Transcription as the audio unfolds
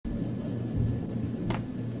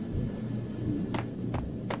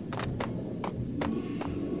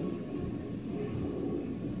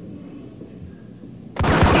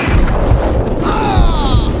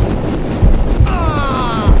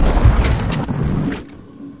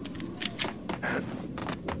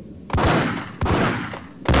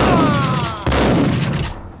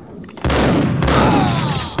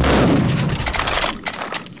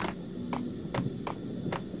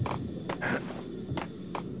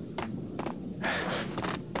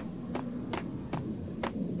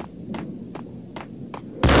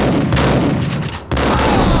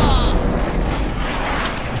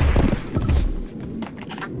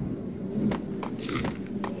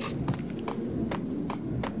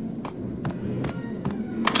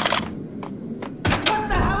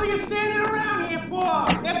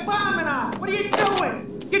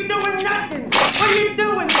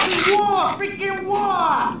Freaking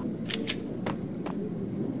war!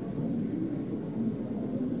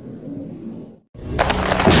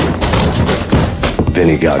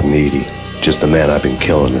 Vinny Gognitti, just the man I've been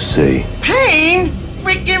killing to see. Payne?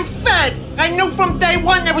 Freaking fed! I knew from day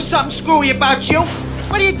one there was something screwy about you.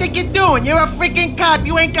 What do you think you're doing? You're a freaking cop.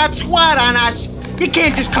 You ain't got squat on us. You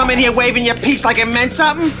can't just come in here waving your piece like it meant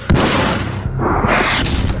something.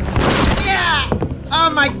 Yeah! Oh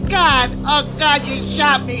my God! Oh God, you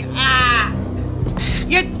shot me! Ah!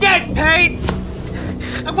 You're dead, Payne!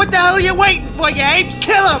 What the hell are you waiting for, you apes?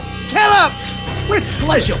 Kill him! Kill him! With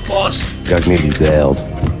pleasure, boss. Gognitti bailed.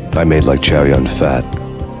 I made like Chow Yun Fat.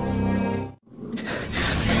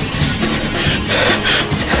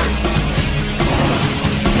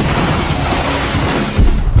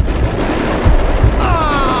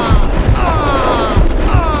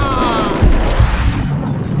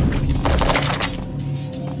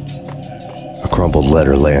 A crumpled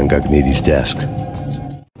letter lay on Gognitti's desk.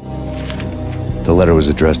 The letter was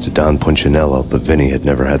addressed to Don Punchinello, but Vinny had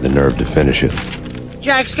never had the nerve to finish it.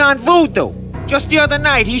 Jack's gone voodoo. Just the other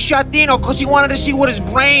night, he shot Dino because he wanted to see what his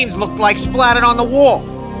brains looked like splattered on the wall.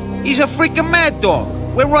 He's a freaking mad dog.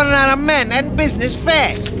 We're running out of men and business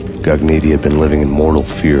fast. Gognitti had been living in mortal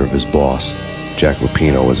fear of his boss. Jack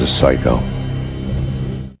Lupino was a psycho.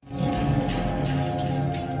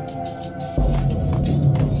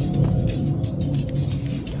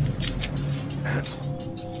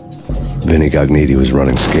 Vinny Gognitti was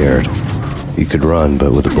running scared. He could run,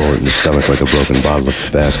 but with a bullet in his stomach like a broken bottle of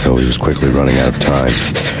Tabasco, he was quickly running out of time.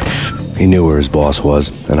 He knew where his boss was,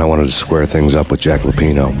 and I wanted to square things up with Jack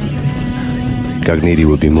Lupino. Gognitti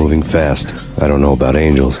would be moving fast. I don't know about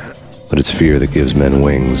angels, but it's fear that gives men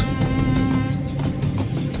wings.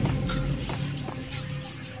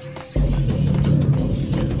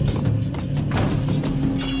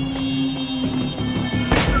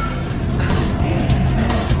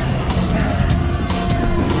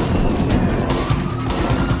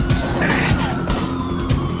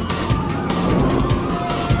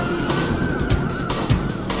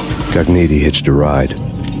 Gognitti hitched a ride.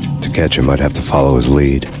 To catch him, I'd have to follow his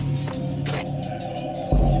lead.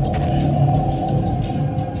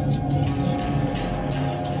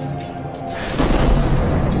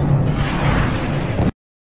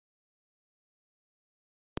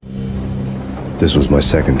 This was my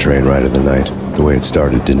second train ride of the night. The way it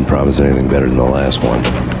started didn't promise anything better than the last one.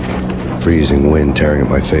 Freezing wind tearing at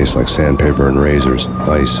my face like sandpaper and razors,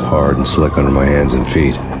 ice hard and slick under my hands and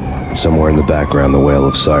feet. Somewhere in the background, the wail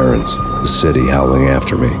of sirens, the city howling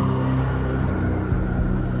after me.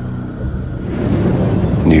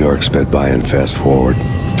 New York sped by in fast forward.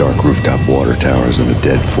 Dark rooftop water towers and a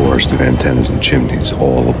dead forest of antennas and chimneys,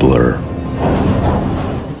 all a blur.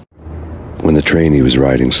 When the train he was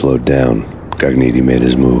riding slowed down, Gognitti made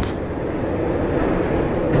his move.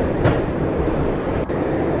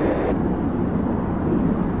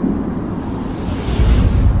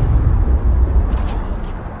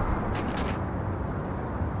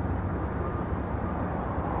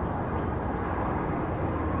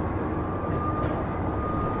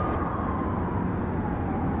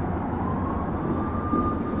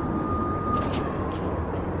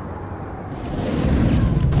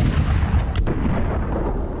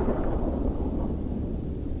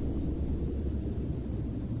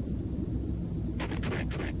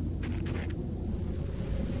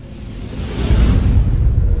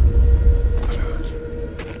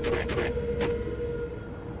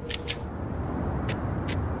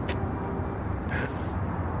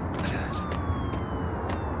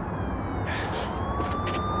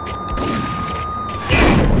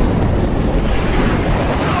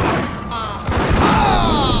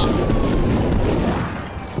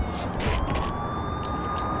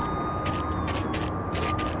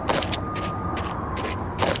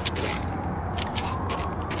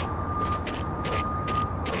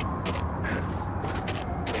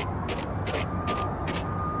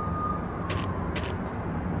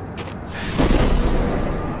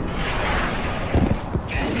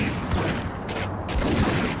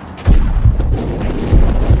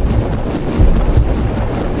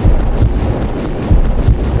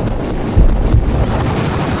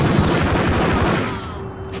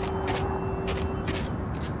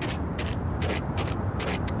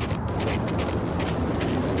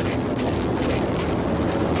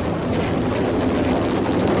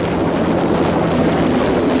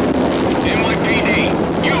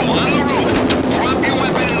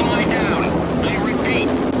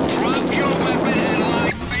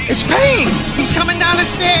 It's Payne! He's coming down the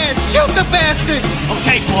stairs! Shoot the bastard!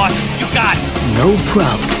 Okay, boss, you got it. No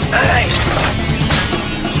problem. Hey!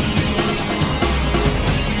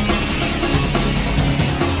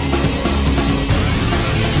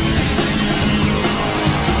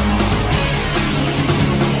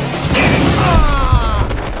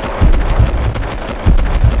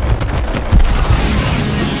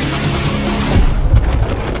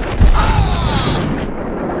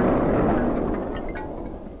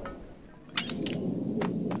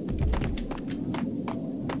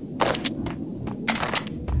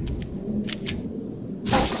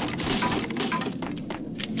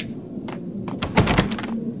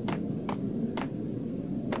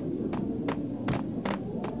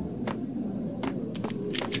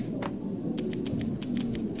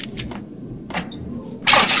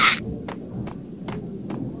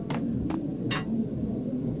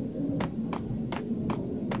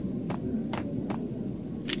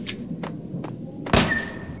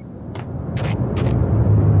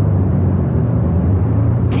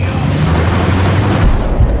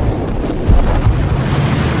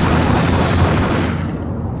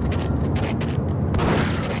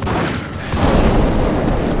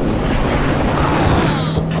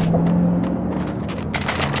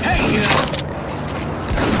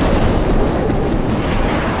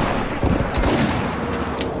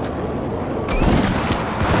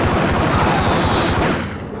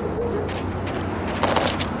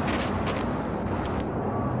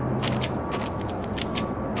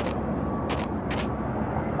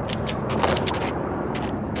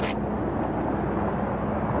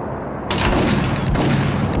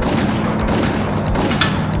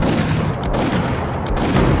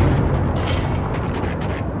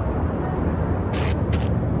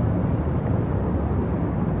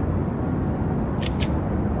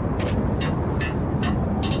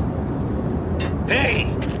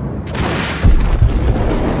 Hey!